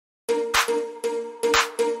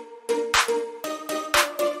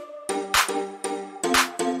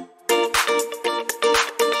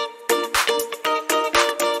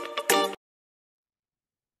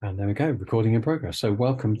There we go, recording in progress. So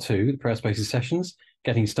welcome to the Prayer Spaces sessions,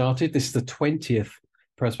 getting started. This is the 20th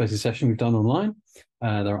Prayer Spaces session we've done online.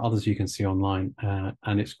 There are others you can see online,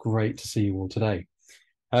 and it's great to see you all today.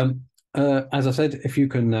 As I said, if you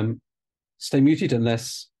can stay muted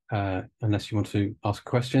unless you want to ask a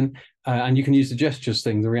question, and you can use the gestures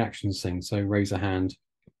thing, the reactions thing, so raise a hand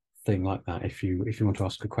thing like that if you want to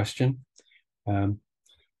ask a question. I'm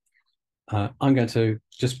going to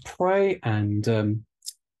just pray and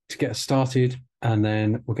to get us started, and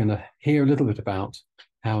then we're going to hear a little bit about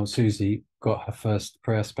how Susie got her first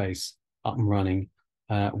prayer space up and running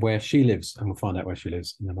where she lives, and we'll find out where she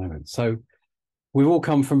lives in a moment. So we've all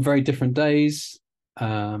come from very different days.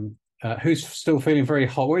 Who's still feeling very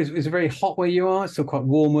hot? Is it very hot where you are? It's still quite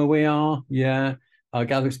warm where we are. Yeah. I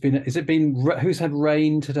gather who's had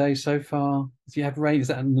rain today so far? Has you had rain? Is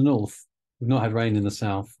that in the north? We've not had rain in the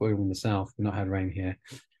south. We're in the south. We've not had rain here.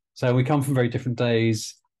 So we come from very different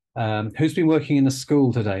days. Who's been working in the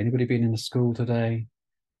school today? Anybody been in the school today?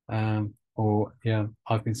 I've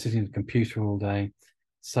been sitting at the computer all day.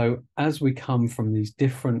 So as we come from these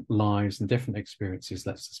different lives and different experiences,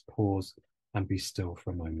 let's just pause and be still for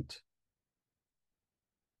a moment.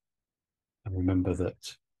 And remember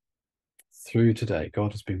that through today,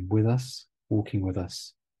 God has been with us, walking with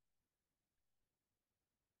us,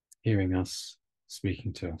 hearing us,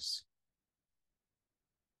 speaking to us.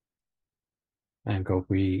 And God,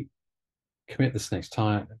 we commit this next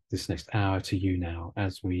hour to you now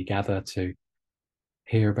as we gather to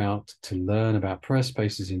hear about, to learn about prayer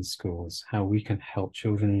spaces in schools, how we can help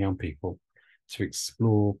children and young people to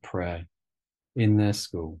explore prayer in their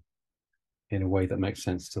school in a way that makes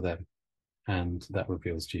sense to them and that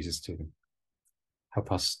reveals Jesus to them.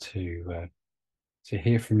 Help us to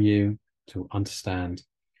hear from you, to understand,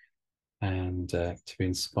 and to be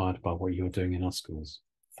inspired by what you're doing in our schools.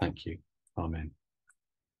 Thank you. Amen.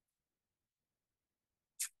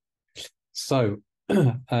 So,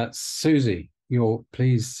 Susie, you're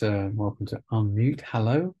please welcome to unmute.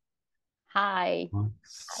 Hello. Hi.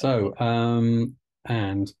 So, hang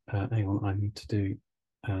on, I need to do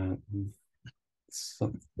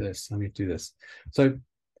this. Let me do this.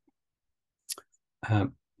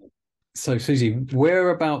 So, Susie,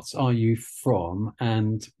 whereabouts are you from,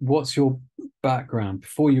 and what's your background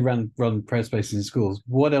before you run prayer spaces in schools?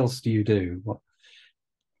 What else do you do?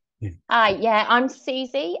 Hi, I'm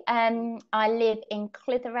Susie. I live in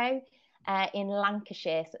Clitheroe in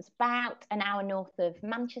Lancashire, so it's about an hour north of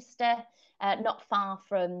Manchester, not far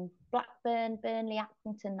from Blackburn, Burnley,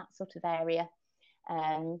 Accrington, that sort of area.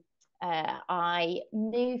 I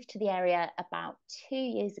moved to the area about 2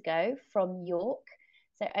 years ago from York,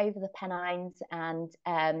 so over the Pennines,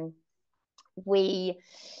 and we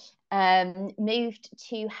moved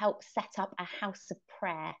to help set up a house of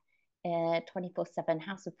prayer, 24/7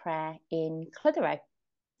 house of prayer in Clitheroe.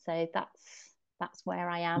 So that's where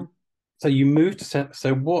I am. So you moved to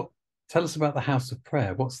tell us about the house of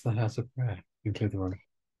prayer. What's the house of prayer in Clitheroe?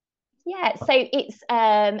 Yeah, so it's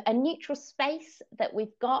a neutral space that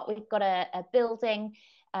we've got. We've got a building.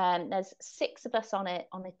 There's 6 of us on a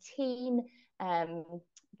team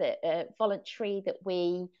that voluntary, that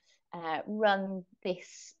we run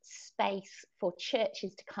this space for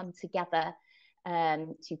churches to come together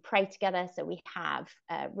to pray together. So we have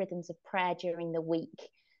rhythms of prayer during the week,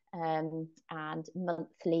 and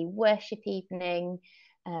monthly worship evening,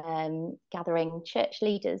 gathering church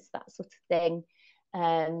leaders, that sort of thing.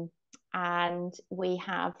 And we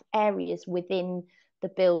have areas within the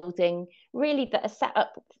building really that are set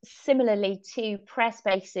up similarly to prayer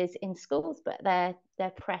spaces in schools, but they're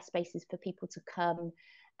prayer spaces for people to come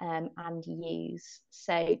and use.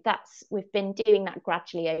 So we've been doing that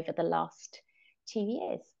gradually over the last 2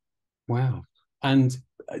 years. Wow. And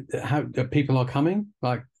how people are coming?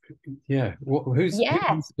 Like, yeah, who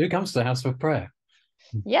comes to the house of prayer?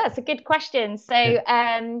 Yeah, it's a good question. So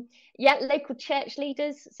local church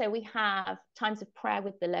leaders. So we have times of prayer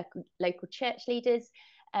with the local church leaders.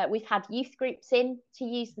 We've had youth groups in to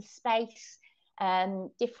use the space.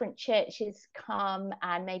 Different churches come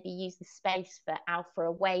and maybe use the space for Alpha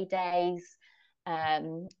away days,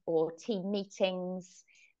 or team meetings.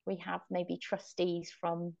 We have maybe trustees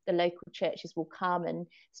from the local churches will come and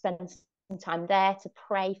spend some time there to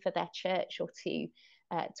pray for their church or to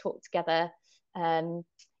talk together. And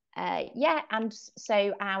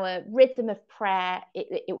so our rhythm of prayer,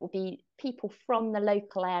 it will be people from the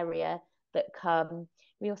local area that come.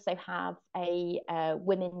 We also have a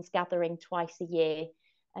women's gathering twice a year.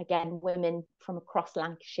 Again, women from across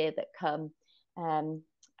Lancashire that come and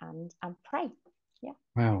pray. Yeah.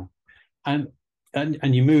 Wow.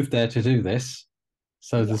 And you moved there to do this.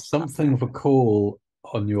 So there's something of a call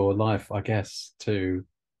on your life, I guess, to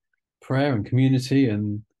prayer and community.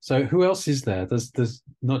 And so who else is there? There's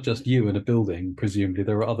not just you in a building, presumably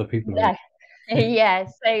there are other people around. Yeah, yeah.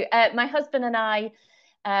 So my husband and I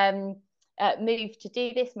um, moved to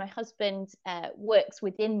do this. My husband works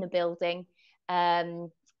within the building and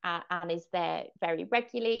is there very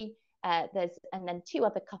regularly. And then two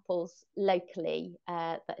other couples locally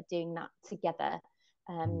that are doing that together.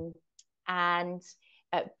 And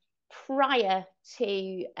prior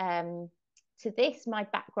to this, my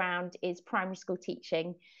background is primary school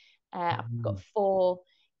teaching. I've got four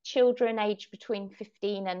children aged between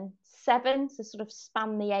 15 and 7, so sort of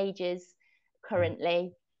span the ages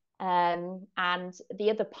currently. And the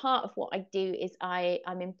other part of what I do is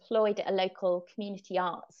I'm employed at a local community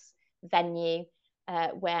arts venue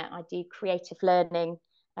where I do creative learning,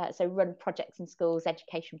 so run projects in schools,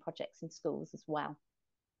 education projects in schools as well.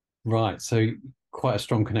 Right, so quite a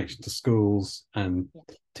strong connection to schools and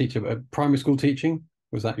teacher, primary school teaching.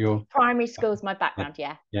 Was that your primary school's my background?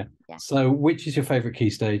 Yeah. So which is your favorite key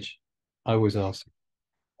stage? I always ask.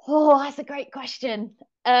 Oh, that's a great question.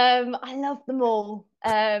 I love them all.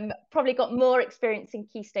 Probably got more experience in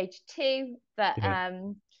Key Stage 2, but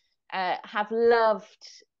have loved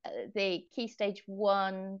the Key Stage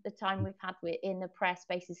 1, the time we've had in the prayer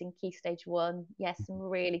spaces in Key Stage 1. Yes, some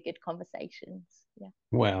really good conversations. Yeah.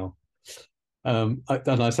 Wow. And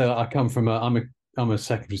I say I come from I'm a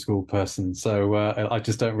secondary school person, so I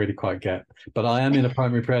just don't really quite get. But I am in a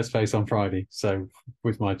primary prayer space on Friday, so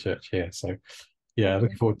with my church here. So yeah,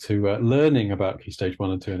 looking forward to learning about Key Stage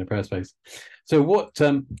 1 and 2 in a prayer space. So what?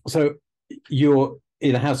 So you're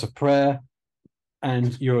in a house of prayer,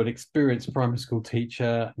 and you're an experienced primary school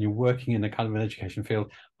teacher, and you're working in a kind of an education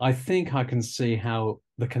field. I think I can see how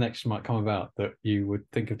the connection might come about that you would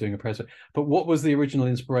think of doing a prayer space. But what was the original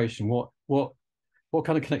inspiration? What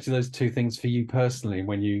kind of connected those two things for you personally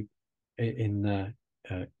when you in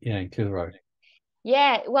Clitheroe?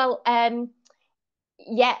 Yeah, well,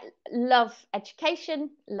 love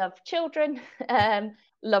education, love children,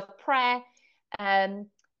 love prayer, and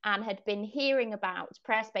had been hearing about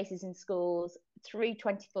prayer spaces in schools through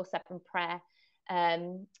 24/7 prayer,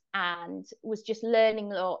 and was just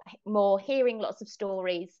learning a lot more, hearing lots of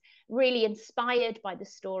stories, really inspired by the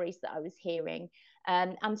stories that I was hearing,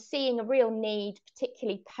 and seeing a real need,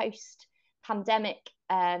 particularly post-pandemic,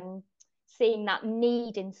 seeing that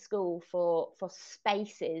need in school for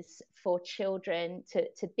spaces for children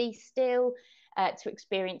to be still, to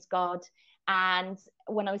experience God. And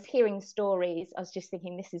when I was hearing the stories, I was just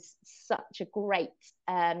thinking, this is such a great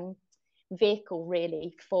vehicle,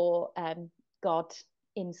 really, for God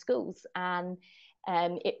in schools. And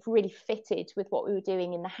it really fitted with what we were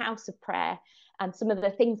doing in the House of Prayer and some of the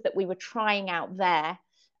things that we were trying out there.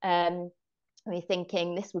 We were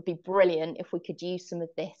thinking this would be brilliant if we could use some of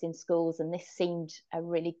this in schools, and this seemed a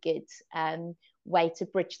really good way to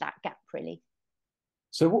bridge that gap, really.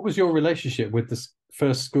 So what was your relationship with the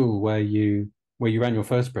first school where you ran your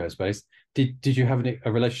first prayer space? Did you have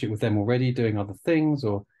a relationship with them already doing other things,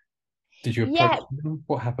 or did you approach them?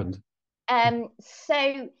 What happened?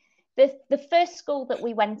 So the first school that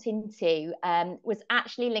we went into was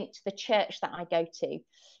actually linked to the church that I go to.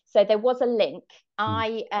 So there was a link.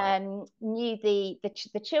 I knew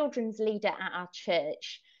the children's leader at our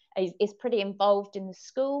church is pretty involved in the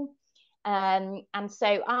school. And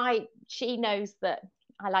so she knows that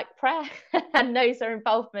I like prayer and knows her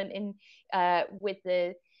involvement in with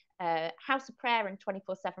the House of Prayer and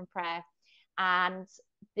 24/7 prayer. And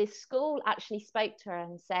this school actually spoke to her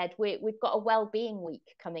and said, we've got a well-being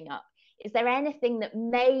week coming up. Is there anything that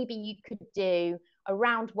maybe you could do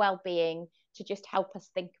around well-being to just help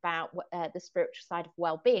us think about the spiritual side of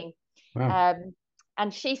well-being? Wow.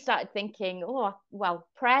 And she started thinking, oh, well,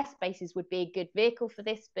 prayer spaces would be a good vehicle for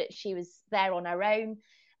this, but she was there on her own.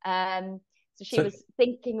 So she was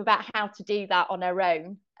thinking about how to do that on her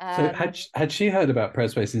own. So had she heard about prayer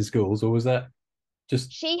spaces in schools, or was that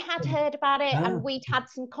just... She had heard about it, and we'd had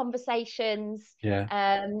some conversations,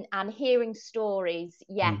 and hearing stories.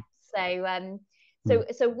 Yeah.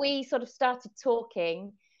 So we sort of started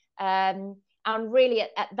talking, and really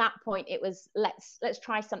at that point it was let's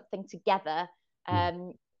try something together,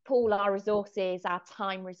 pool our resources, our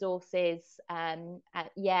time resources, and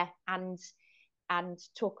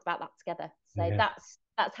talk about that together. So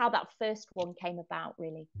that's how that first one came about,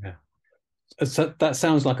 really. Yeah. So that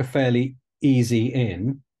sounds like a fairly easy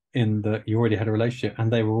in that you already had a relationship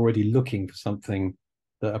and they were already looking for something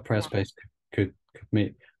that a prayer space could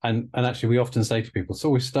meet. And actually, we often say to people, so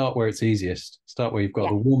we start where it's easiest, start where you've got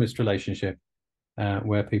the warmest relationship,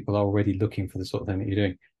 where people are already looking for the sort of thing that you're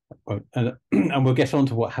doing. And we'll get on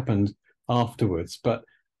to what happened afterwards. But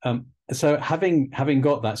so having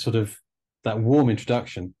got that sort of that warm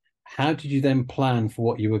introduction, how did you then plan for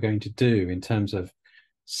what you were going to do in terms of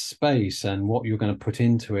space and what you're going to put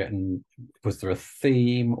into it? And was there a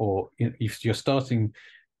theme, or you're starting,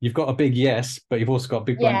 you've got a big yes, but you've also got a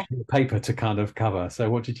big Yeah. bunch of paper to kind of cover. So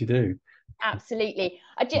what did you do? Absolutely.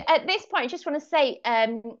 At this point, I just want to say,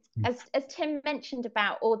 as Tim mentioned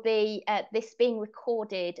about all the this being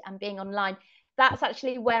recorded and being online, that's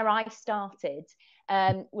actually where I started.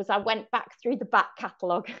 Was I went back through the back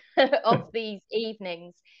catalogue of these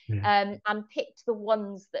evenings, and picked the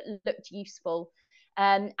ones that looked useful,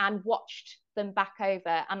 and watched them back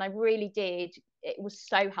over. And I really did. It was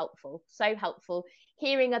so helpful, so helpful.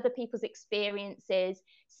 Hearing other people's experiences,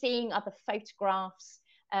 seeing other photographs.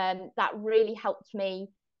 That really helped me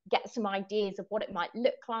get some ideas of what it might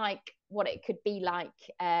look like, what it could be like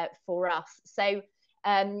for us. So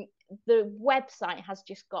the website has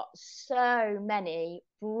just got so many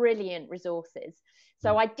brilliant resources.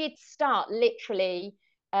 So I did start literally,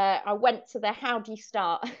 I went to the how do you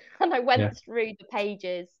start and I went through the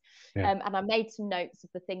pages, and I made some notes of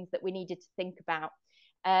the things that we needed to think about.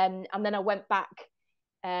 And then I went back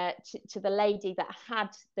to the lady that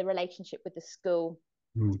had the relationship with the school.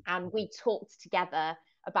 And we talked together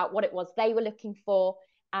about what it was they were looking for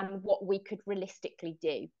and what we could realistically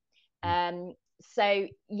do. So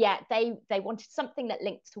yeah, they wanted something that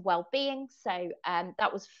linked to well-being. So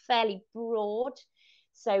that was fairly broad.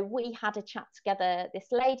 So we had a chat together, this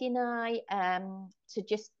lady and I, to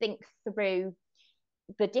just think through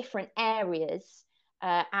the different areas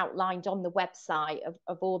outlined on the website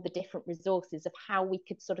of all the different resources, of how we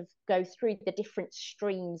could sort of go through the different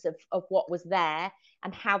streams of what was there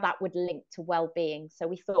and how that would link to well-being. So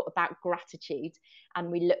we thought about gratitude, and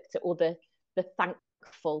we looked at all the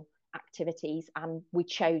thankful activities, and we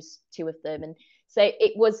chose 2 of them. And so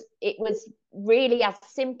it was really as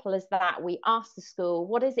simple as that. We asked the school,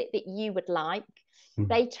 what is it that you would like?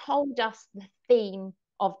 They told us the theme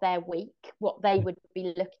of their week, what they would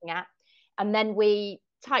be looking at. And then we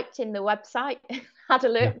typed in the website, had a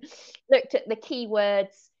look, looked at the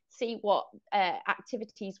keywords, see what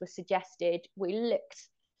activities were suggested. We looked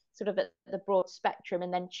sort of at the broad spectrum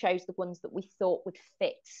and then chose the ones that we thought would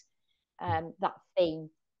fit that theme.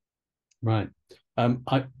 Right.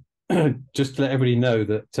 I just to let everybody know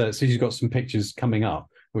that Susie's got some pictures coming up,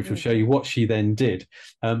 which will show you what she then did.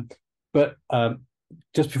 But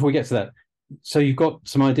just before we get to that, so you've got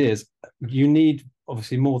some ideas. You need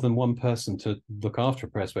obviously more than one person to look after a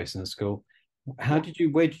prayer space in a school.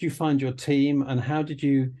 Where did you find your team, and how did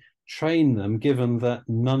you train them, given that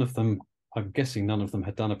none of them, I'm guessing none of them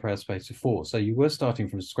had done a prayer space before? So you were starting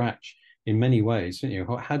from scratch in many ways, didn't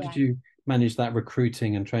you? How did you manage that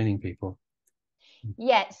recruiting and training people?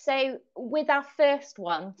 Yeah, so with our first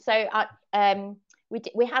one, so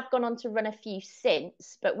we have gone on to run a few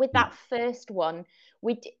since, but with that first one,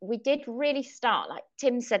 we did really start, like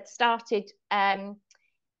Tim said, started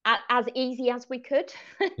as easy as we could.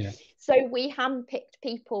 So we handpicked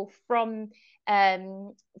people from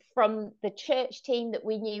the church team that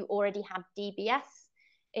we knew already had DBS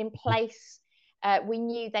in place. We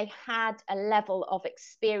knew they had a level of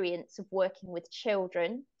experience of working with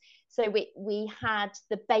children. So we had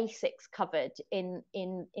the basics covered in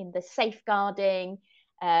the safeguarding,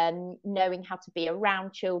 knowing how to be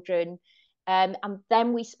around children. And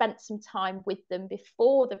then we spent some time with them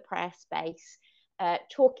before the prayer space,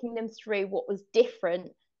 talking them through what was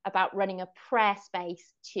different about running a prayer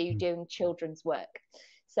space to doing children's work.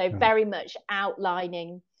 So very much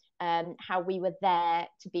outlining how we were there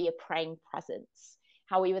to be a praying presence,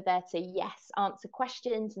 how we were there to, yes, answer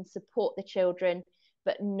questions and support the children,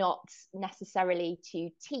 but not necessarily to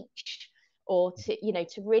teach or to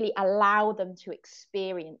really allow them to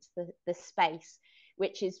experience the space,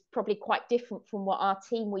 which is probably quite different from what our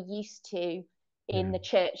team were used to in the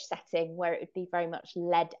church setting, where it would be very much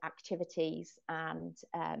led activities and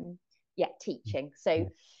teaching.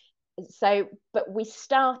 But we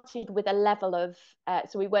started with a level of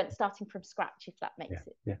so we weren't starting from scratch, if that makes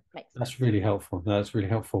makes sense. That's really helpful. That's really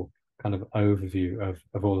helpful kind of overview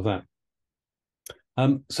of all of that.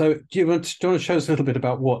 So do you want to show us a little bit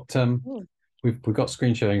about what we've got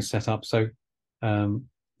screen sharing set up? So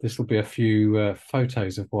this will be a few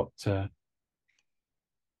photos of what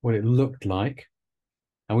it looked like,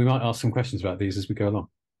 and we might ask some questions about these as we go along.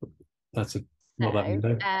 That's not that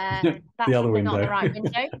window. That's the other window. Not the right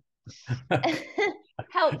window.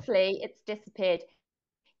 Helpfully, it's disappeared.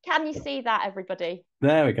 Can you see that, everybody?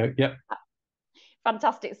 There we go. Yep.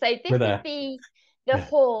 Fantastic. So this is the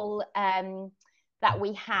hall that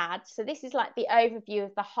we had. So this is like the overview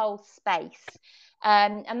of the whole space,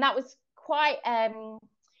 and that was quite,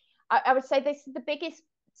 I would say this is the biggest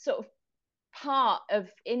sort of part of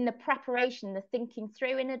in the preparation, the thinking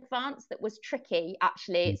through in advance that was tricky.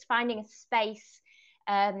 Actually, it's finding a space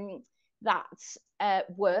that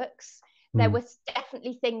works. There was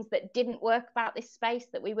definitely things that didn't work about this space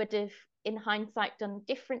that we would have in hindsight done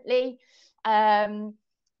differently,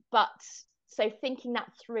 but so thinking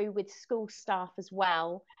that through with school staff as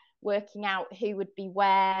well, working out who would be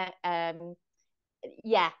where.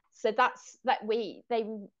 So they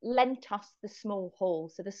lent us the small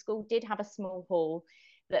hall. So the school did have a small hall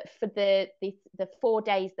that for the 4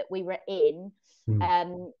 days that we were in,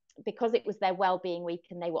 because it was their wellbeing week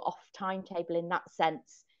and they were off timetable in that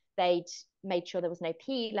sense, they'd made sure there was no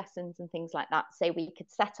PE lessons and things like that, so we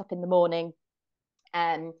could set up in the morning.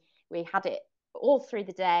 We had it all through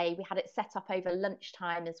the day. We had it set up over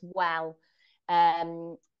lunchtime as well. But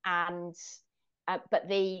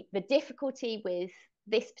the difficulty with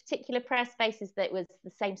this particular prayer space is that it was the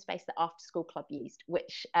same space that After School Club used,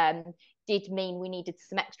 which did mean we needed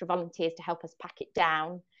some extra volunteers to help us pack it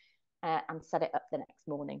down and set it up the next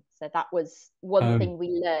morning. So that was one thing we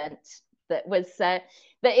learnt that was that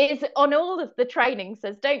is on all of the training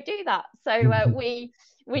says don't do that. So we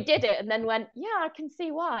did it and then went, yeah, I can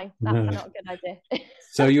see why that's not a good idea.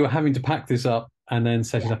 So you were having to pack this up and then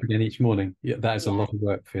set it up again each morning. Yeah, that is a lot of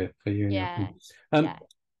work for you and your team.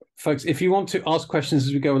 Folks, if you want to ask questions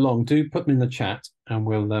as we go along, do put them in the chat and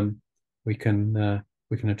we can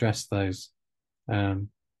address those. So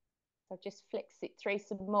just flicks it through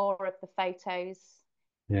some more of the photos.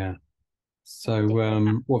 Yeah. So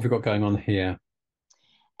what have we got going on here?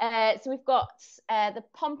 So we've got the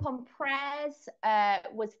pom-pom prayers,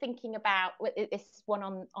 was thinking about this one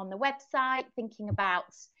on the website, thinking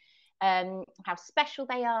about how special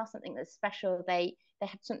they are, something that's special. They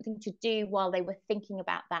had something to do while they were thinking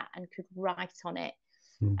about that and could write on it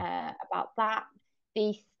about that.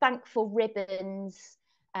 The thankful ribbons,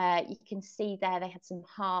 you can see there they had some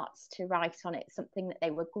hearts to write on it, something that they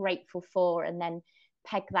were grateful for, and then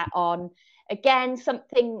peg that on. Again,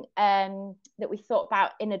 something that we thought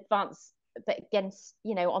about in advance, but again,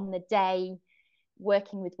 on the day,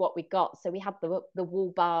 working with what we got. So we had the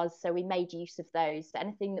wall bars, so we made use of those.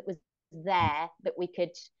 Anything that was there that we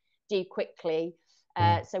could do quickly.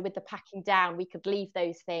 So with the packing down, we could leave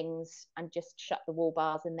those things and just shut the wall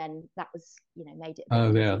bars, and then that was, made it.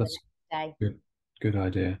 That's good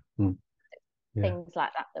idea. Things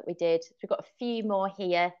like that we did. So we've got a few more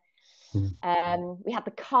here. We had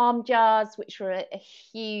the calm jars, which were a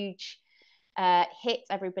huge hit.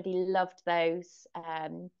 Everybody loved those.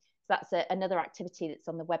 So that's another activity that's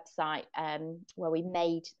on the website, where we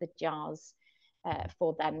made the jars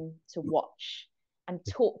for them to watch and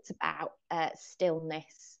talked about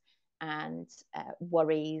stillness and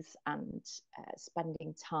worries and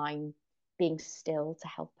spending time being still to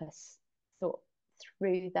help us sort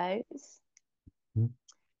through those.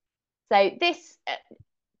 So this,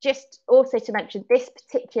 just also to mention this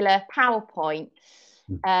particular PowerPoint,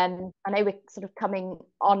 I know we're sort of coming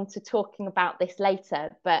on to talking about this later,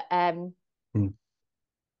 but are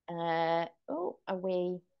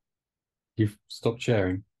we? You've stopped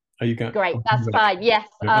sharing. Are you going? Great, that's fine. Yes,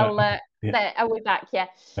 I'll. There, are we back? Yeah.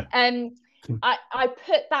 I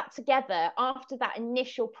put that together after that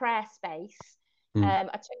initial prayer space. I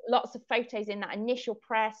took lots of photos in that initial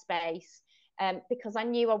prayer space because I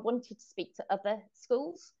knew I wanted to speak to other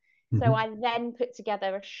schools. So I then put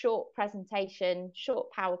together a short presentation,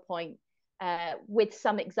 short PowerPoint with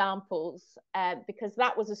some examples, because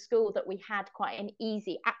that was a school that we had quite an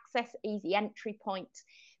easy access, easy entry point.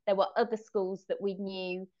 There were other schools that we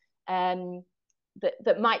knew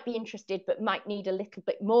that might be interested, but might need a little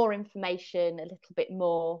bit more information, a little bit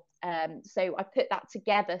more. So I put that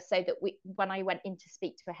together so that when I went in to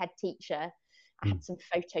speak to a head teacher, I had some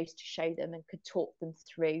photos to show them and could talk them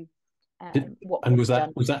through. Was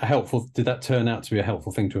that helpful? Did that turn out to be a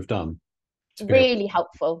helpful thing to have done? Really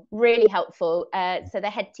helpful. So the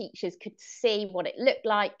head teachers could see what it looked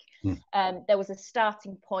like. There was a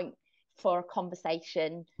starting point for a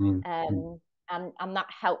conversation, and that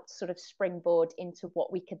helped sort of springboard into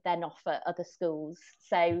what we could then offer other schools.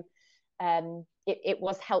 So it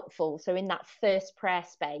was helpful. So in that first prayer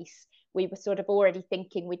space, we were sort of already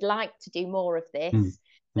thinking we'd like to do more of this.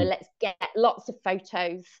 So let's get lots of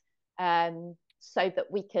photos so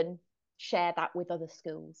that we can share that with other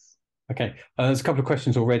schools. Okay, there's a couple of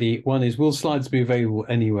questions already. One is, will slides be available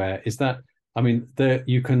anywhere? Is that, I mean,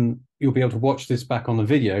 you'll be able to watch this back on the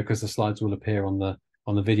video because the slides will appear on the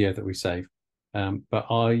video that we save. But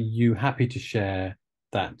are you happy to share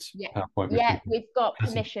that PowerPoint? Yeah, we've got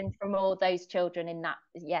permission from all those children in that.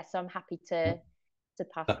 Yes, I'm happy to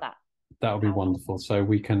pass that. that would be wonderful. So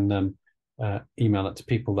we can email it to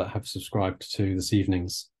people that have subscribed to this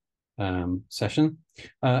evening's session.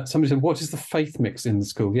 Somebody said, "What is the faith mix in the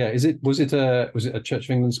school?" Yeah, was it a Church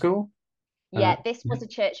of England school? Yeah, this Yeah, was a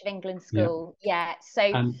Church of England yeah. school. Yeah. So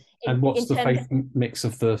And what's in the terms, faith mix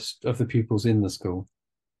of the pupils in the school?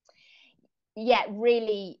 yeah,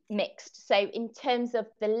 really mixed. So in terms of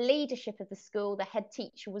the leadership of the school, the head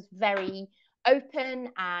teacher was very open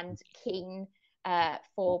and keen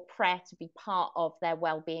for prayer to be part of their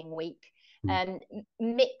wellbeing week.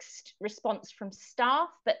 Mixed response from staff,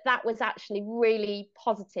 but that was actually really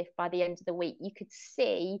positive by the end of the week. You could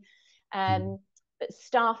see that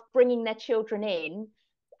staff bringing their children in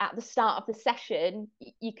at the start of the session,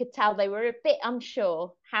 you could tell they were a bit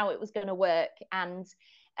unsure how it was going to work. And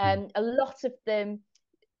a lot of them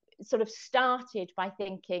sort of started by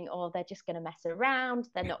thinking, oh, they're just going to mess around,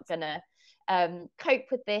 they're not going to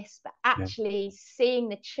cope with this, but actually seeing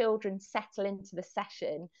the children settle into the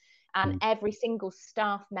session and every single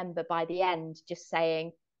staff member by the end just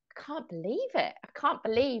saying, I can't believe it, I can't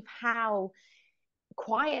believe how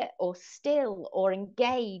quiet or still or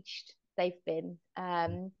engaged they've been.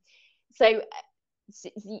 So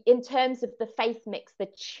in terms of the faith mix,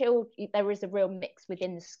 there is a real mix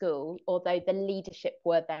within the school, although the leadership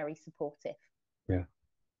were very supportive. Yeah.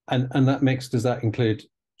 And that mix, does that include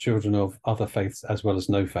children of other faiths as well as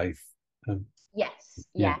no faith? Yes.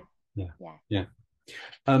 Yeah.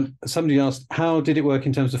 Somebody asked, how did it work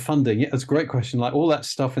in terms of funding? Yeah, that's a great question. Like all that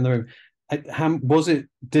stuff in the room,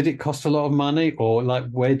 did it cost a lot of money, or like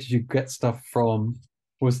where did you get stuff from?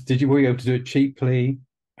 Were you able to do it cheaply?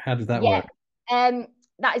 How did that work?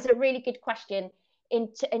 That is a really good question.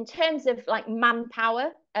 In terms of like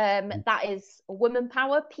manpower, that is woman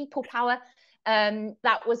power, people power.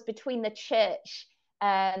 That was between the church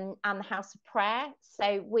and the House of Prayer.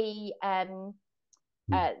 So we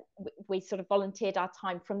sort of volunteered our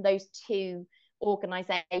time from those two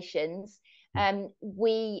organisations.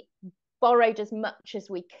 We borrowed as much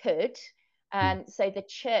as we could. So the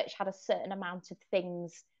church had a certain amount of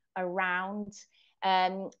things around.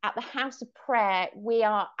 At the House of Prayer, we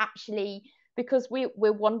are actually, because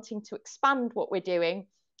we're wanting to expand what we're doing,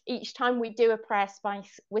 each time we do a prayer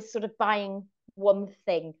space, we're sort of buying one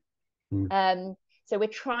thing. So we're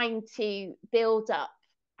trying to build up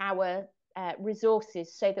our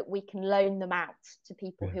resources so that we can loan them out to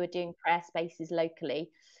people who are doing prayer spaces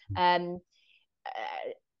locally. And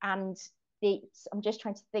I'm just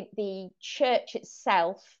trying to think, the church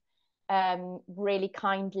itself really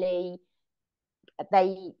kindly,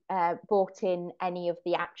 they bought in any of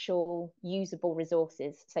the actual usable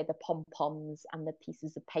resources, so the pom-poms and the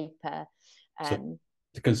pieces of paper. So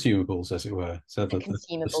the consumables, as it were. So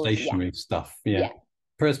the stationary stuff.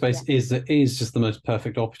 Prayer space is just the most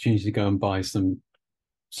perfect opportunity to go and buy some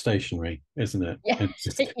stationery, isn't it? It's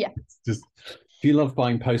just, it's just, if you love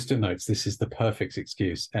buying post-it notes, this is the perfect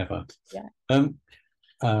excuse ever.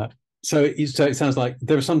 So it sounds like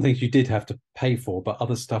there are some things you did have to pay for, but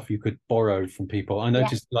other stuff you could borrow from people. I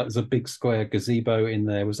noticed like there's a big square gazebo in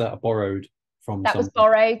there. Was that borrowed from? That was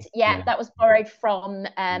borrowed. That was borrowed from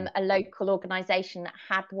a local organisation that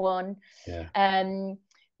had one.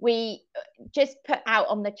 We just put out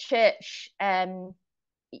on the church, WhatsApp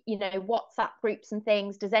groups and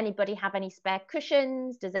things. Does anybody have any spare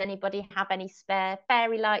cushions? Does anybody have any spare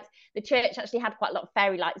fairy lights? The church actually had quite a lot of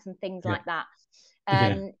fairy lights and things like that.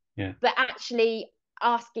 But actually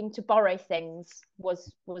asking to borrow things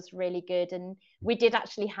was really good. And we did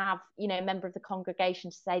actually have, a member of the congregation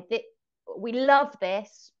to say that we love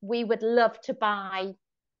this. We would love to buy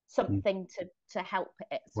something to help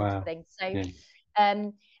it, sort of thing. So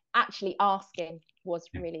actually asking was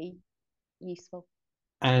really useful.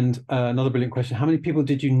 And another brilliant question: how many people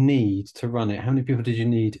did you need to run it? How many people did you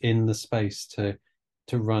need in the space to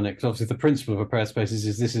run it? Because obviously the principle of a prayer space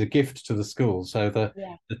is this is a gift to the school, so the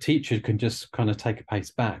teacher can just kind of take a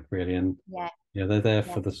pace back, really, and they're there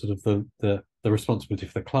for the sort of the responsibility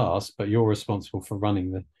for the class, but you're responsible for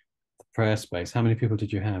running the prayer space. How many people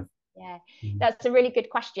did you have? That's a really good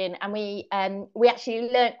question, and we actually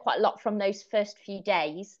learnt quite a lot from those first few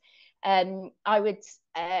days.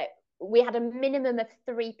 We had a minimum of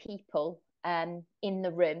 3 people in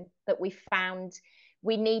the room, but we found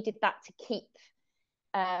we needed that to keep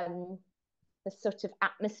the sort of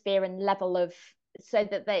atmosphere and level of, so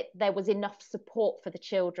that there was enough support for the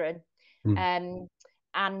children.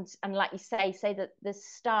 And like you say, that the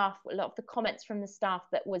staff, a lot of the comments from the staff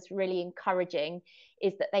that was really encouraging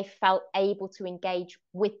is that they felt able to engage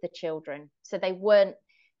with the children. So they weren't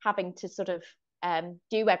having to sort of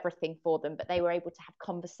do everything for them, but they were able to have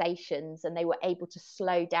conversations and they were able to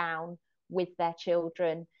slow down with their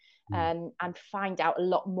children. and find out a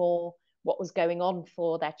lot more what was going on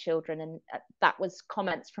for their children. And that was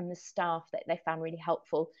comments from the staff that they found really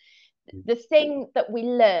helpful. The thing that we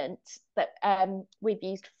learnt that we've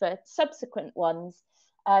used for subsequent ones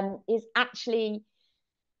is actually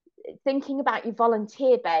thinking about your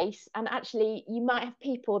volunteer base. And actually you might have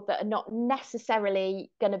people that are not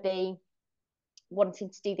necessarily going to be wanting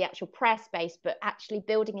to do the actual prayer space, but actually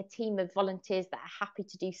building a team of volunteers that are happy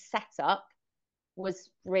to do setup was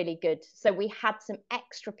really good. So we had some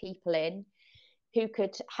extra people in who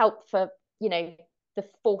could help for, you know, the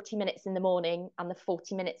 40 minutes in the morning and the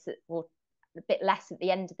 40 minutes or a bit less at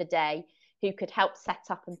the end of the day, who could help set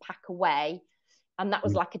up and pack away. And that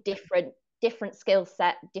was like a different skill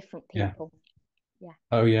set, different people. Yeah.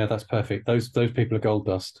 Oh yeah, that's perfect. Those people are gold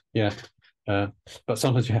dust. Yeah. But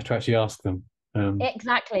sometimes you have to actually ask them.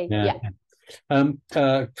 Exactly. Yeah.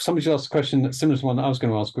 Somebody asked a question similar to one that I was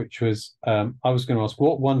going to ask, which was I was going to ask,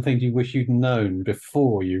 what one thing do you wish you'd known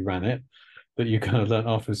before you ran it that you kind of learned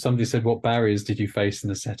afterwards? Somebody said, what barriers did you face in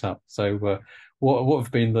the setup? So what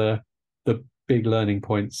have been the big learning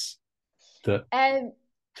points that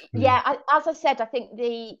as I said, I think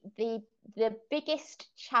the biggest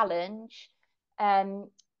challenge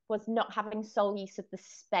was not having sole use of the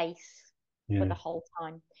space for the whole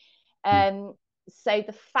time. So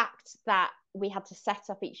the fact that we had to set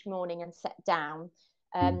up each morning and set down,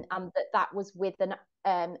 and that was with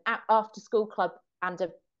an after school club and a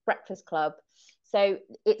breakfast club. So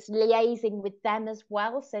it's liaising with them as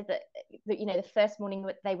well, so that you know, the first morning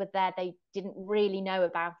they were there, they didn't really know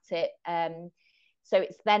about it. So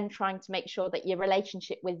it's then trying to make sure that your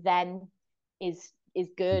relationship with them is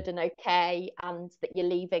good and okay, and that you're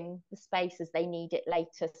leaving the space as they need it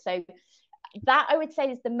later. So that, I would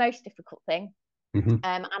say, is the most difficult thing.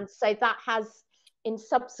 And so that has, in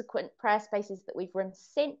subsequent prayer spaces that we've run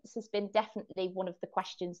since, has been definitely one of the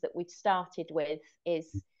questions that we've started with is,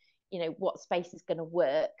 you know, what space is going to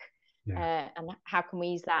work, and how can we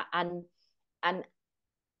use that? And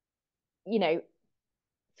you know,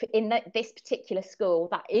 in this particular school,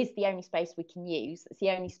 that is the only space we can use. It's the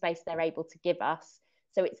only space they're able to give us.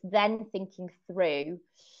 So it's then thinking through,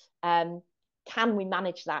 can we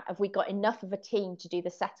manage that? Have we got enough of a team to do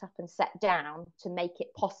the setup and set down to make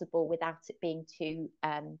it possible without it being too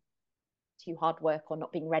hard work or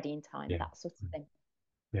not being ready in time, that sort of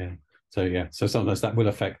thing. So sometimes that will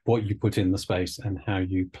affect what you put in the space and how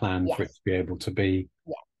you plan for it to be able to be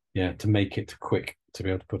to make it quick to be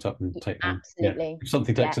able to put up and take down. Absolutely. If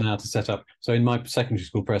something takes an hour to set up. So in my secondary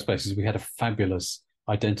school prayer spaces, we had a fabulous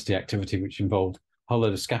identity activity which involved a whole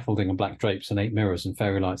load of scaffolding and black drapes and 8 mirrors and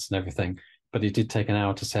fairy lights and everything, but it did take an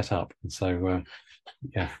hour to set up. And so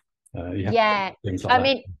you have things like I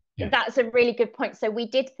mean, that's a really good point. So we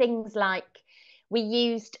did things like we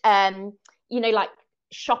used you know, like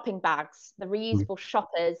shopping bags, the reusable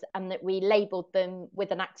shoppers, and that we labeled them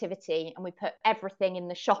with an activity, and we put everything in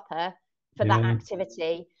the shopper for that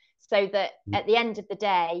activity, so that at the end of the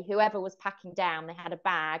day, whoever was packing down, they had a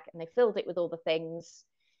bag and they filled it with all the things,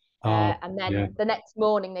 and then the next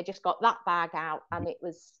morning they just got that bag out and it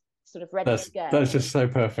was sort of ready to go. That's just so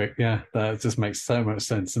perfect. That just makes so much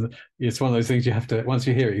sense, and it's one of those things you have to, once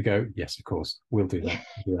you hear it, you go, yes, of course, we'll do that.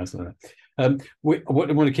 We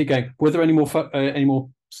want to keep going. Were there any more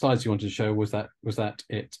slides you wanted to show? Was that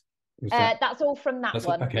it? That's all from that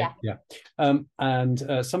one. Okay.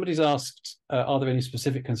 And somebody's asked, are there any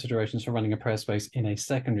specific considerations for running a prayer space in a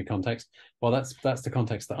secondary context? Well, that's the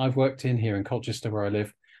context that I've worked in here in Colchester, where I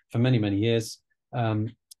live, for many years.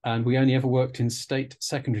 And we only ever worked in state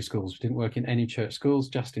secondary schools. We didn't work in any church schools,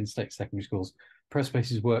 just in state secondary schools. Prayer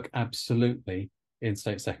spaces work absolutely in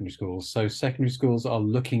state secondary schools. So secondary schools are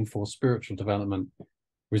looking for spiritual development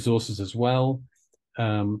resources as well.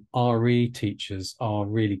 RE teachers are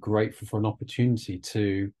really grateful for an opportunity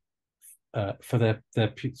to for their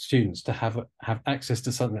students to have access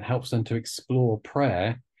to something that helps them to explore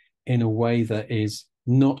prayer in a way that is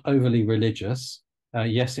not overly religious.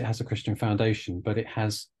 Yes, it has a Christian foundation, but it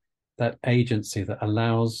has that agency that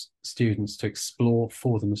allows students to explore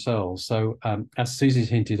for themselves. So as Susie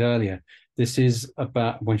hinted earlier, this is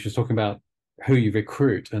about, when she was talking about who you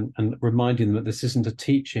recruit, and reminding them that this isn't a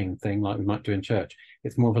teaching thing like we might do in church.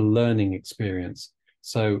 It's more of a learning experience.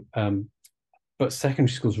 So, but secondary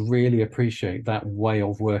schools really appreciate that way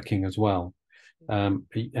of working as well. And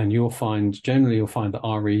you'll find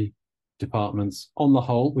that RE departments, on the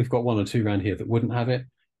whole, we've got one or two around here that wouldn't have it,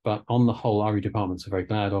 but on the whole, RE departments are very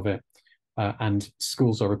glad of it. And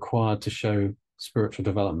schools are required to show spiritual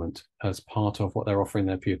development as part of what they're offering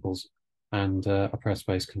their pupils. And a prayer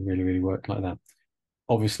space can really work like that.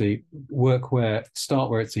 obviously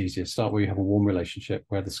start where it's easier, start where you have a warm relationship,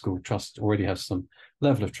 where the school already has some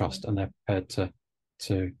level of trust and they're prepared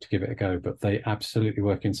to give it a go. But they absolutely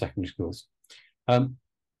work in secondary schools.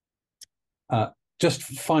 Just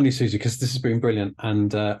finally, Susie, because this has been brilliant,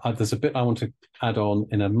 and there's a bit I want to add on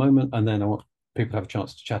in a moment, and then I want people to have a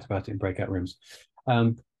chance to chat about it in breakout rooms.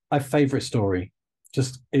 A favourite story,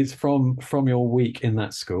 just it's from your week in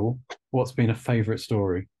that school. What's been a favourite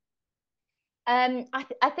story?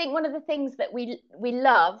 I think one of the things that we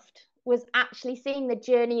loved was actually seeing the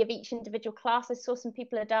journey of each individual class. I saw some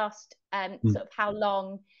people had asked sort of how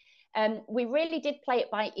long. We really did play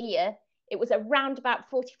it by ear. It was around about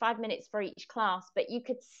 45 minutes for each class, but you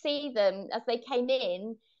could see them as they came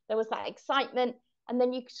in, there was that excitement, and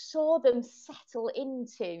then you saw them settle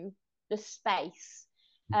into the space.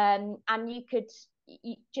 And you could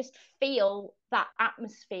just feel that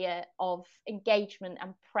atmosphere of engagement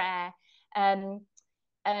and prayer.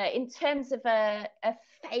 In terms of a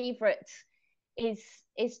favourite,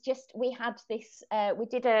 is just we had this we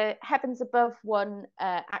did a Heavens Above one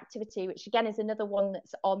activity, which again is another one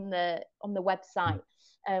that's on the website.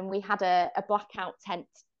 We had a blackout tent,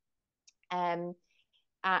 and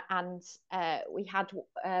we had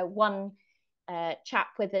one chap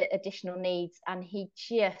with additional needs, and he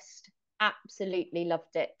just absolutely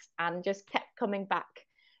loved it and just kept coming back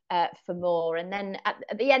for more. And then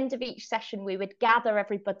at the end of each session, we would gather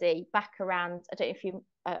everybody back around. I don't know if you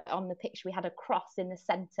on the picture, we had a cross in the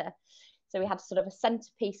center, so we had sort of a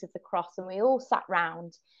centerpiece of the cross, and we all sat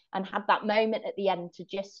round and had that moment at the end to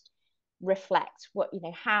just reflect what, you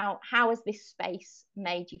know, how has this space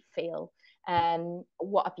made you feel,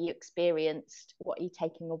 what have you experienced, what are you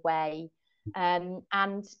taking away,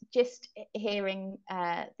 and just hearing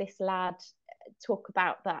this lad talk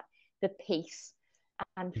about that, the peace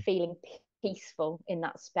and feeling peaceful in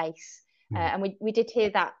that space. And we did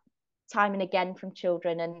hear that time and again from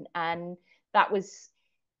children, and that was,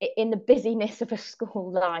 in the busyness of a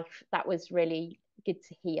school life, that was really good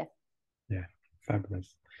to hear. Yeah,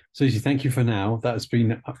 fabulous. Susie, thank you for now. That's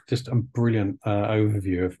been just a brilliant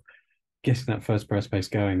overview of getting that first prayer space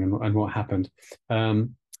going and what happened.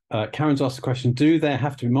 Karen's asked the question, do there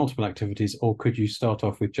have to be multiple activities, or could you start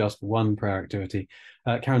off with just one prayer activity?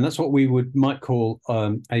 Karen, that's what we might call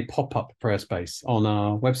a pop-up prayer space on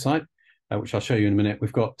our website, which I'll show you in a minute.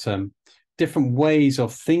 We've got different ways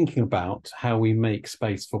of thinking about how we make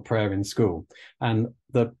space for prayer in school. And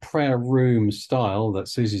the prayer room style that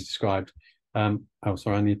Susie's described, oh,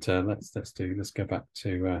 sorry, I need to, let's go back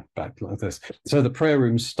to back like this. So the prayer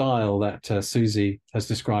room style that Susie has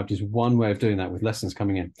described is one way of doing that, with lessons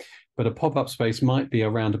coming in. But a pop-up space might be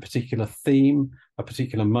around a particular theme, a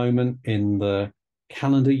particular moment in the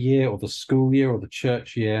calendar year or the school year or the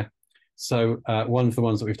church year. So one of the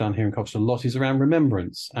ones that we've done here in Colchester a lot is around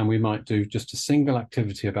remembrance, and we might do just a single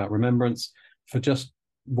activity about remembrance for just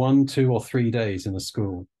 1, 2, or 3 days in a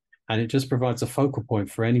school. And it just provides a focal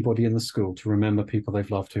point for anybody in the school to remember people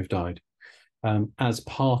they've loved who've died, as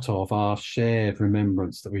part of our shared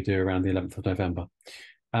remembrance that we do around the 11th of November.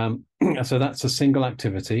 So that's a single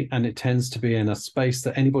activity, and it tends to be in a space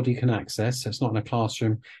that anybody can access. So it's not in a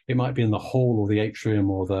classroom. It might be in the hall or the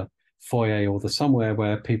atrium or the foyer or the somewhere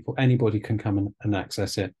where anybody can come and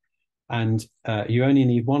access it. And you only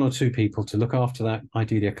need 1 or 2 people to look after that,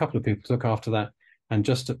 ideally a couple of people to look after that, and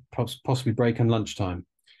just to possibly break in lunchtime.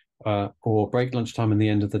 Or break lunchtime in the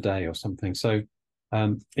end of the day or something. So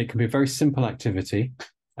it can be a very simple activity,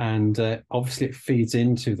 and obviously it feeds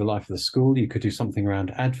into the life of the school. You could do something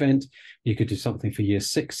around Advent. You could do something for year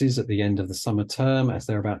 6s at the end of the summer term as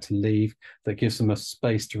they're about to leave, that gives them a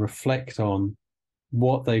space to reflect on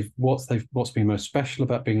what's been most special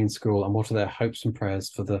about being in school, and what are their hopes and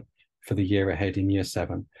prayers for the year ahead in year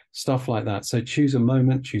 7, stuff like that. So choose a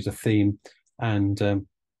moment, choose a theme, and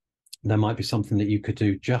there might be something that you could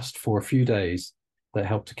do just for a few days that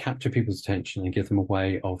help to capture people's attention and give them a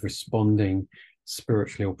way of responding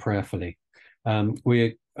spiritually or prayerfully.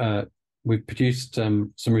 We've produced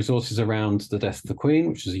some resources around the death of the Queen,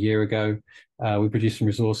 which was a year ago. We produced some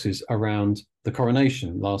resources around the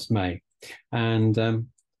coronation last May, and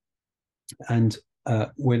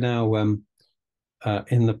we're now in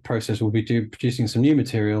the process. We'll be producing some new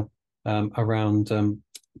material around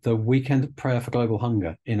the weekend of prayer for global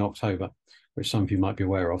hunger in October, which some of you might be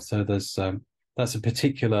aware of. So there's that's a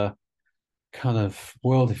particular kind of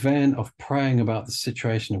world event of praying about the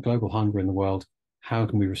situation of global hunger in the world. How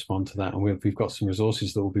can we respond to that? And we've got some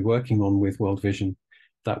resources that we'll be working on with World Vision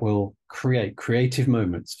that will create creative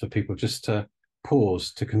moments for people just to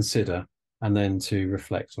pause, to consider and then to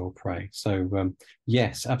reflect or pray. So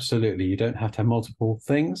yes, absolutely. You don't have to have multiple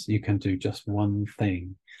things. You can do just one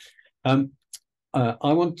thing.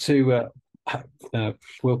 I want to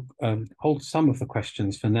we'll hold some of the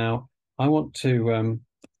questions for now. I want to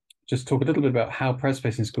just talk a little bit about how prayer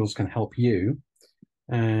space in schools can help you.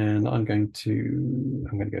 And I'm going to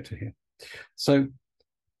go to here. So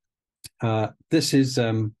this is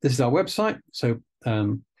our website. So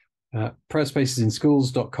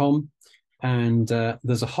prayerspacesinschools.com, and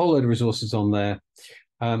there's a whole load of resources on there.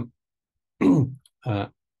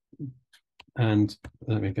 And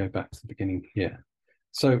let me go back to the beginning here.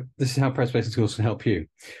 So this is how prayer space in schools can help you.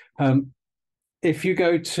 If you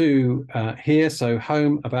go to here, so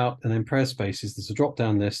home, about, and then prayer spaces, there's a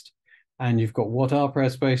drop-down list, and you've got what are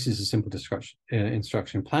prayer spaces, a simple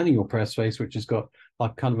instruction planning your prayer space, which has got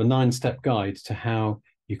like kind of a 9-step guide to how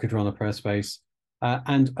you could run a prayer space.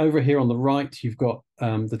 And over here on the right, you've got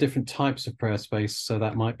the different types of prayer space. So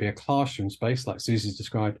that might be a classroom space, like Susie's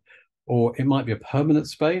described, or it might be a permanent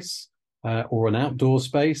space, or an outdoor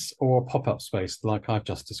space, or a pop-up space, like I've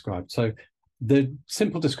just described. So the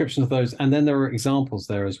simple description of those, and then there are examples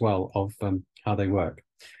there as well of how they work.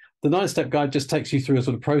 The 9-step guide just takes you through a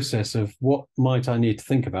sort of process of what might I need to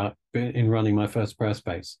think about in running my first prayer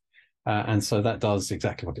space. And so that does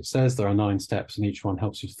exactly what it says. There are 9 steps, and each one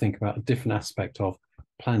helps you to think about a different aspect of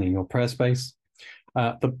planning your prayer space.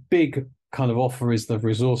 The big kind of offer is the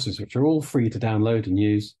resources, which are all free to download and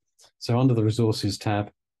use. So under the resources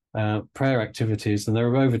tab, prayer activities, and there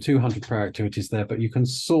are over 200 prayer activities there, but you can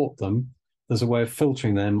sort them. There's a way of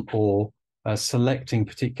filtering them, or selecting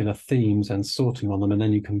particular themes and sorting on them, and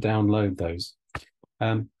then you can download those.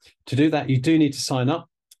 To do that, you do need to sign up.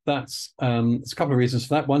 There's a couple of reasons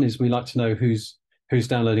for that. One is we like to know who's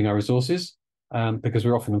downloading our resources, because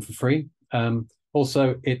we're offering them for free.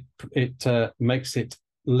 Also, it makes it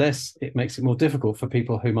more difficult for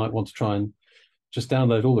people who might want to try and just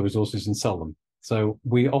download all the resources and sell them. So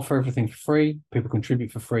we offer everything for free. People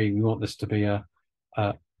contribute for free. We want this to be a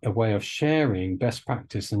way of sharing best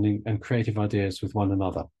practice and creative ideas with one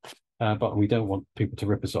another. But we don't want people to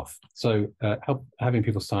rip us off. So having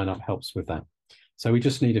people sign up helps with that. So we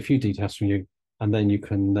just need a few details from you, and then you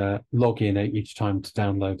can log in each time to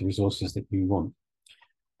download the resources that you want.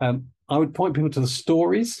 I would point people to the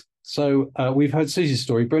stories. So we've heard Susie's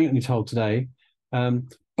story, brilliantly told today,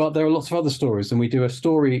 but there are lots of other stories, and we do a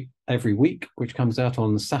story every week, which comes out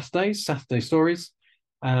on Saturday stories.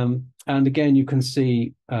 And again, you can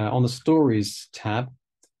see on the stories tab,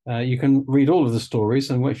 you can read all of the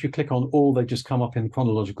stories, and if you click on all, they just come up in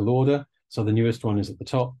chronological order. So the newest one is at the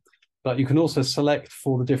top, but you can also select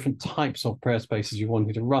for the different types of prayer spaces you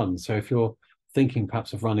want to run. So if you're thinking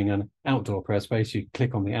perhaps of running an outdoor prayer space, you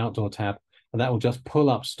click on the outdoor tab, and that will just pull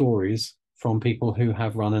up stories from people who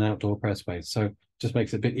have run an outdoor prayer space. So it just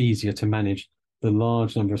makes it a bit easier to manage the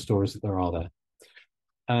large number of stories that there are there.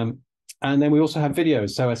 And then we also have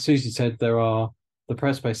videos. So as Susie said, there are the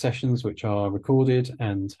prayer space sessions, which are recorded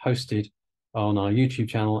and hosted on our YouTube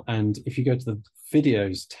channel. And if you go to the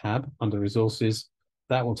videos tab under resources,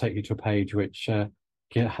 that will take you to a page which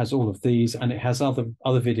has all of these, and it has other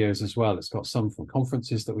videos as well. It's got some from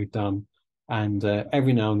conferences that we've done. And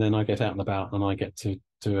every now and then I get out and about, and I get to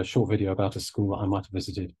do a short video about a school that I might have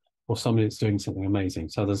visited, or somebody that's doing something amazing.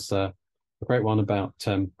 So there's a great one about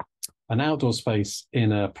an outdoor space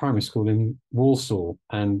in a primary school in Walsall,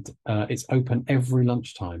 and it's open every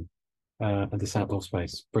lunchtime at this outdoor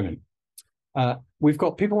space. Brilliant. We've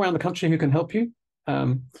got people around the country who can help you.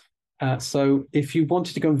 So if you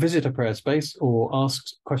wanted to go and visit a prayer space or ask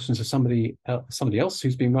questions of somebody else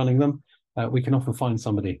who's been running them, we can often find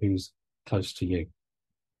somebody who's close to you.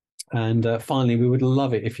 And finally, we would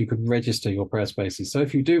love it if you could register your prayer spaces. So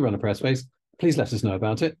if you do run a prayer space, please let us know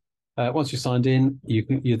about it. Once you're signed in,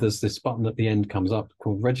 there's this button at the end comes up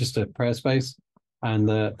called Register Prayer Space, and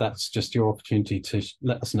that's just your opportunity to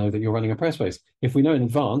let us know that you're running a prayer space. If we know in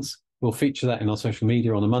advance, we'll feature that in our social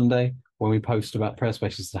media on a Monday when we post about prayer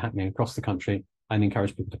spaces that are happening across the country, and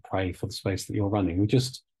encourage people to pray for the space that you're running. We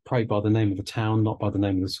just pray by the name of the town, not by the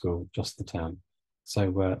name of the school, just the town. So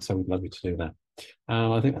we'd love you to do that.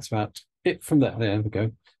 I think that's about it from there. There we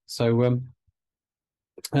go. So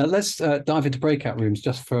let's dive into breakout rooms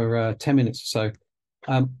just for 10 minutes or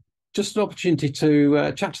so. Just an opportunity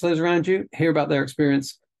to chat to those around you, hear about their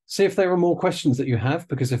experience, see if there are more questions that you have,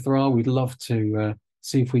 because if there are, we'd love to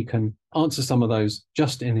see if we can answer some of those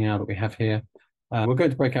just in the hour that we have here. We'll go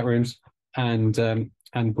to breakout rooms, and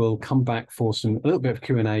we'll come back for a little bit of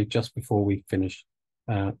Q&A just before we finish,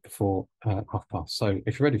 before 12:30. So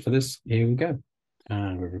if you're ready for this, here we go.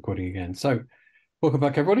 We're recording again. So welcome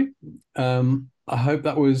back, everybody. I hope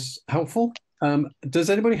that was helpful. Does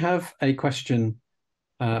anybody have a question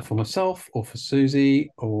for myself or for Susie,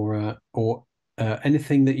 or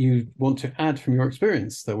anything that you want to add from your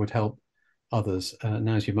experience that would help others?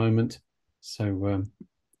 Now's your moment. So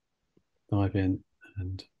dive in.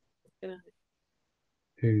 And Can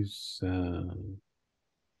who's can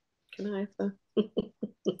I have that?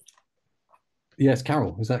 yes,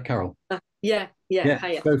 Carol. Is that Carol? Yeah.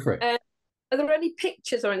 Hiya. Go for it. Are there any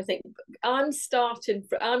pictures or anything? I'm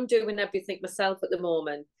doing everything myself at the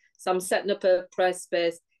moment. So I'm setting up a prayer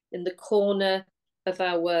space in the corner of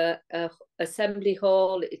our assembly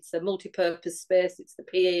hall. It's a multi-purpose space. It's the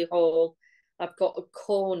PA hall. I've got a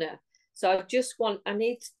corner. So I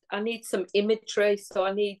need some imagery. So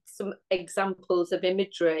I need some examples of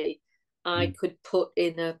imagery I could put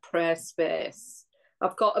in a prayer space.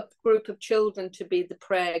 I've got a group of children to be the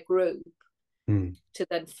prayer group to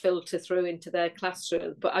then filter through into their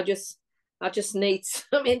classroom. But I just need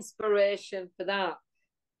some inspiration for that.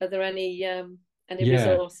 Are there any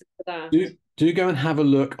resources for that? Do go and have a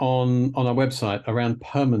look on our website around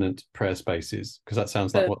permanent prayer spaces, because that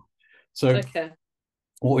sounds like what. So okay.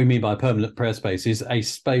 What we mean by permanent prayer space is a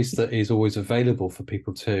space that is always available for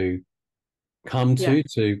people to come to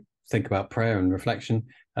think about prayer and reflection.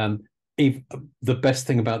 The best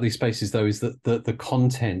thing about these spaces, though, is that the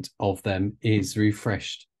content of them is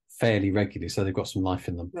refreshed fairly regularly, so they've got some life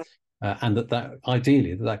in them. Right. And that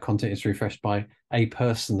ideally that content is refreshed by a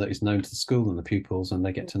person that is known to the school and the pupils, and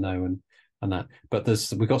they get to know and that. But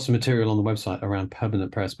we've got some material on the website around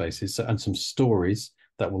permanent prayer spaces, and some stories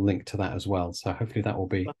that will link to that as well. So hopefully that will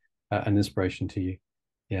be an inspiration to you.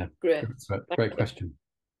 Yeah, great question.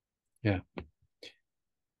 Yeah,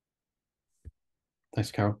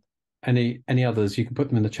 thanks, Carol. Any others? You can put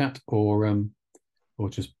them in the chat, or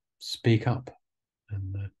just speak up.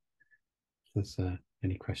 And if there's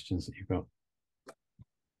any questions that you've got.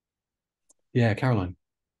 Yeah, Caroline.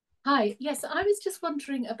 Hi, yes, I was just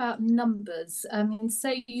wondering about numbers. I mean,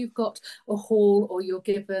 say you've got a hall or you're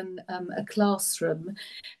given a classroom.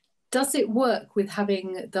 Does it work with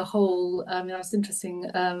having the whole, I was interesting,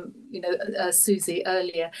 Susie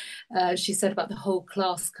earlier, she said about the whole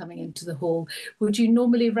class coming into the hall. Would you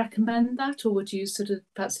normally recommend that, or would you sort of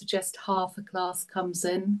perhaps suggest half a class comes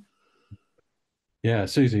in? Yeah,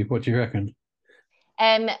 Susie, what do you reckon?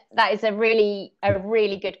 That is a really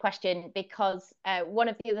good question, because one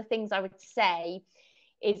of the other things I would say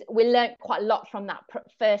is we learnt quite a lot from that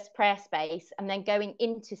first prayer space, and then going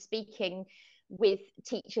into speaking with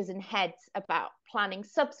teachers and heads about planning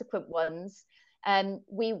subsequent ones.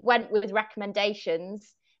 We went with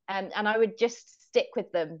recommendations, and I would just stick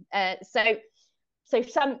with them. So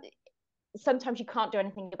sometimes you can't do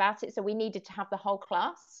anything about it. So we needed to have the whole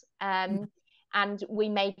class, and we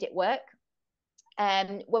made it work.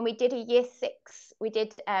 When we did a year 6, we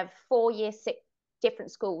did 4 year 6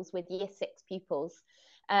 different schools with year 6 pupils.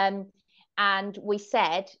 And we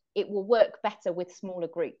said it will work better with smaller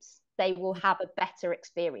groups. They will have a better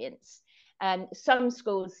experience. Some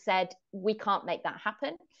schools said, we can't make that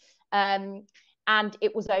happen. And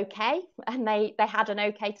it was okay. And they had an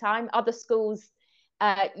okay time. Other schools,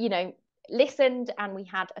 listened, and we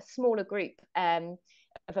had a smaller group of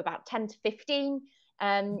about 10 to 15.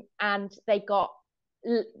 And they got,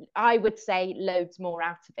 I would say, loads more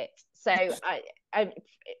out of it. So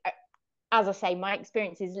as I say, my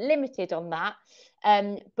experience is limited on that.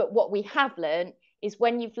 But what we have learned is,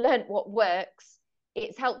 when you've learned what works,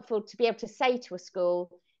 it's helpful to be able to say to a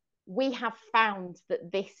school, we have found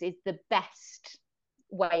that this is the best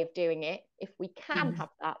way of doing it. If we can have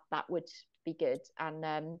that, that would be good.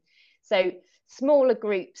 And so smaller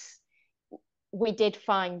groups, we did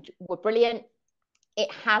find were brilliant.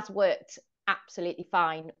 It has worked absolutely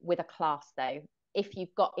fine with a class, though. If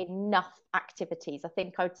you've got enough activities, I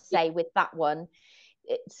think I would say with that one,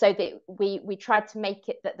 so that we tried to make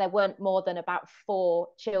it that there weren't more than about 4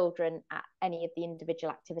 children at any of the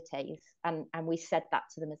individual activities, and we said that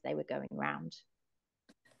to them as they were going around.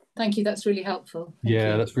 Thank you, that's really helpful. Thank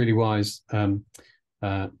you. That's really wise. Somebody's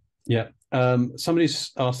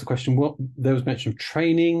asked the question, what there was mention of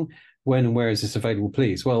training, when and where is this available,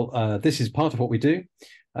 please? Well, this is part of what we do.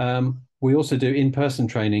 We also do in-person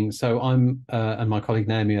training. So I'm and my colleague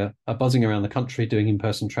Naomi are buzzing around the country doing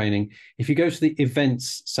in-person training. If you go to the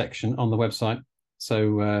events section on the website,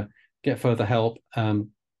 so Get Further Help,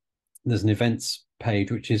 there's an events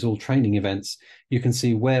page, which is all training events. You can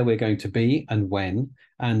see where we're going to be and when,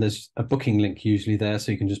 and there's a booking link usually there,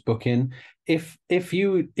 so you can just book in. If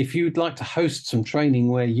you'd like to host some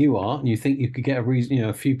training where you are, and you think you could get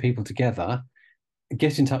a few people together,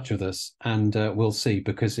 get in touch with us, and we'll see,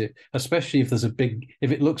 because especially if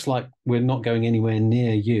if it looks like we're not going anywhere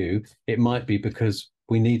near you, it might be because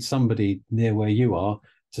we need somebody near where you are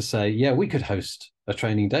to say, yeah, we could host a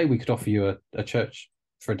training day. We could offer you a church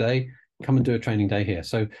for a day. Come and do a training day here.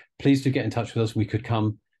 So please do get in touch with us. We could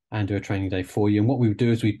come and do a training day for you. And what we would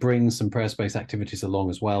do is we bring some prayer space activities along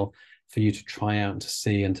as well for you to try out and to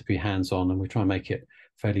see and to be hands-on. And we try and make it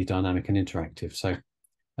fairly dynamic and interactive. So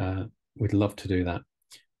we'd love to do that.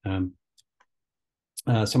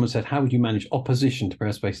 Someone said, how would you manage opposition to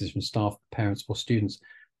prayer spaces from staff, parents, or students?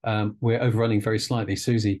 We're overrunning very slightly.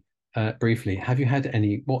 Susie, briefly, have you had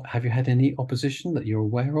any opposition that you're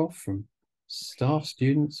aware of from staff,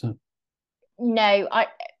 students? No,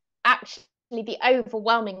 actually the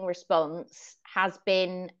overwhelming response has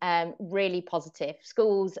been really positive.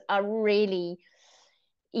 Schools are really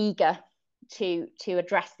eager to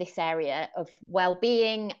address this area of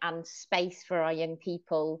well-being and space for our young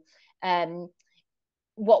people.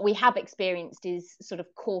 What we have experienced is sort of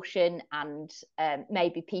caution and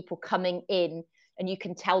maybe people coming in, and you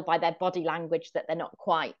can tell by their body language that they're not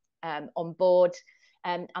quite on board.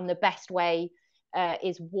 And the best way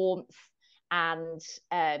is warmth. And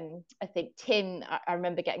I think Tim, I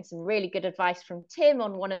remember getting some really good advice from Tim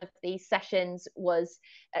on one of these sessions, was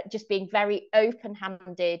just being very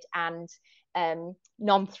open-handed and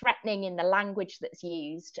non-threatening in the language that's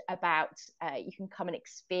used about you can come and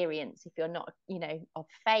experience, if you're not, of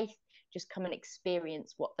faith, just come and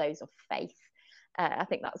experience what those of faith. I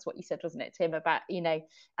think that's what you said, wasn't it, Tim, about,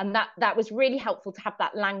 and that was really helpful to have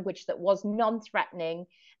that language that was non-threatening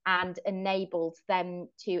and enabled them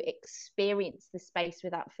to experience the space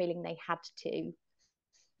without feeling they had to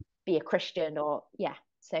be a Christian or,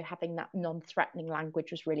 so having that non-threatening language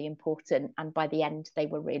was really important. And by the end, they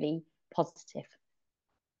were really positive.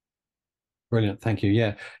 Brilliant. Thank you.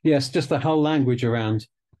 Yeah. Yes. Just the whole language around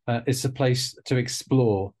it's a place to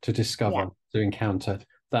explore, to discover, to encounter.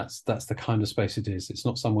 That's the kind of space it is. It's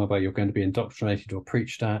not somewhere where you're going to be indoctrinated or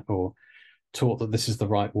preached at or taught that this is the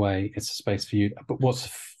right way. It's a space for you. But what's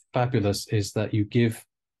fabulous is that you give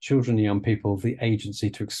children and young people the agency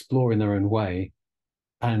to explore in their own way,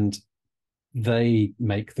 and they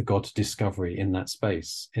make the God discovery in that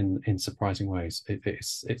space in surprising ways.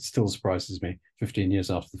 It still surprises me 15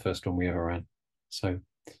 years after the first one we ever ran. So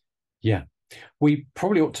yeah, we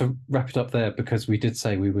probably ought to wrap it up there, because we did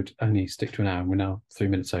say we would only stick to an hour, and we're now 3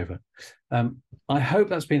 minutes over. I hope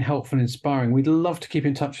that's been helpful and inspiring. We'd love to keep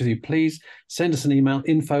in touch with you. Please send us an email,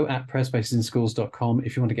 info@prayerspacesInschools.com,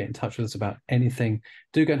 if you want to get in touch with us about anything.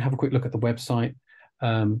 Do go and have a quick look at the website.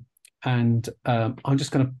 I'm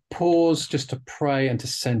just going to pause just to pray and to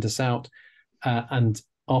send us out. And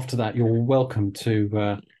after that, you're welcome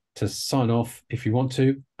to sign off if you want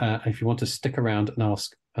to. If you want to stick around and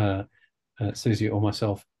ask Susie or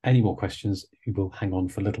myself any more questions, you will hang on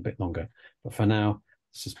for a little bit longer. But for now,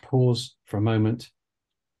 let's just pause for a moment.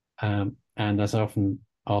 And as I often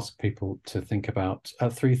ask people to think about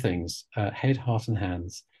 3 things: head, heart, and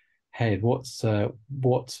hands. Head,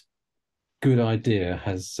 what good idea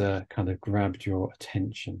has kind of grabbed your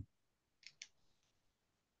attention?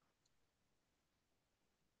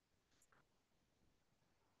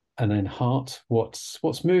 And then heart,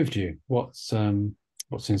 what's moved you? What's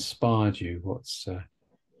inspired you? What's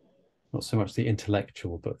not so much the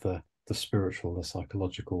intellectual, but the spiritual, the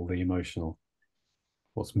psychological, the emotional?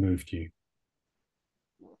 What's moved you?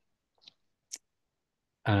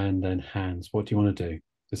 And then hands, what do you want to do?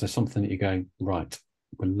 Is there something that you're going, right,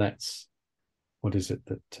 well, what is it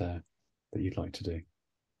that you'd like to do?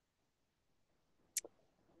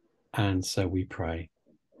 And so we pray.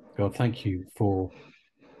 God, thank you for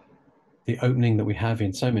the opening that we have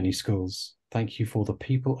in so many schools. Thank you for the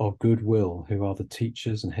people of goodwill who are the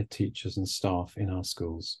teachers and head teachers and staff in our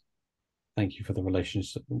schools. Thank you for the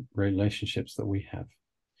relationships that we have.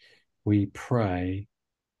 We pray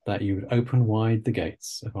that you would open wide the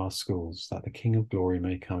gates of our schools, that the King of Glory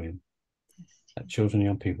may come in, that children and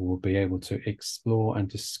young people will be able to explore and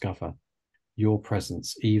discover your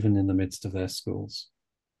presence even in the midst of their schools,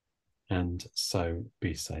 and so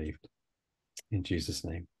be saved. In Jesus'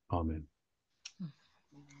 name, amen.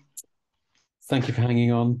 Thank you for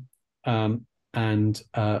hanging on, and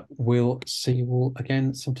we'll see you all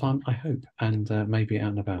again sometime, I hope, and maybe out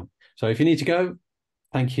and about. So if you need to go,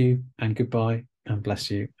 thank you and goodbye, and bless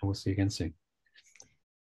you, and we'll see you again soon.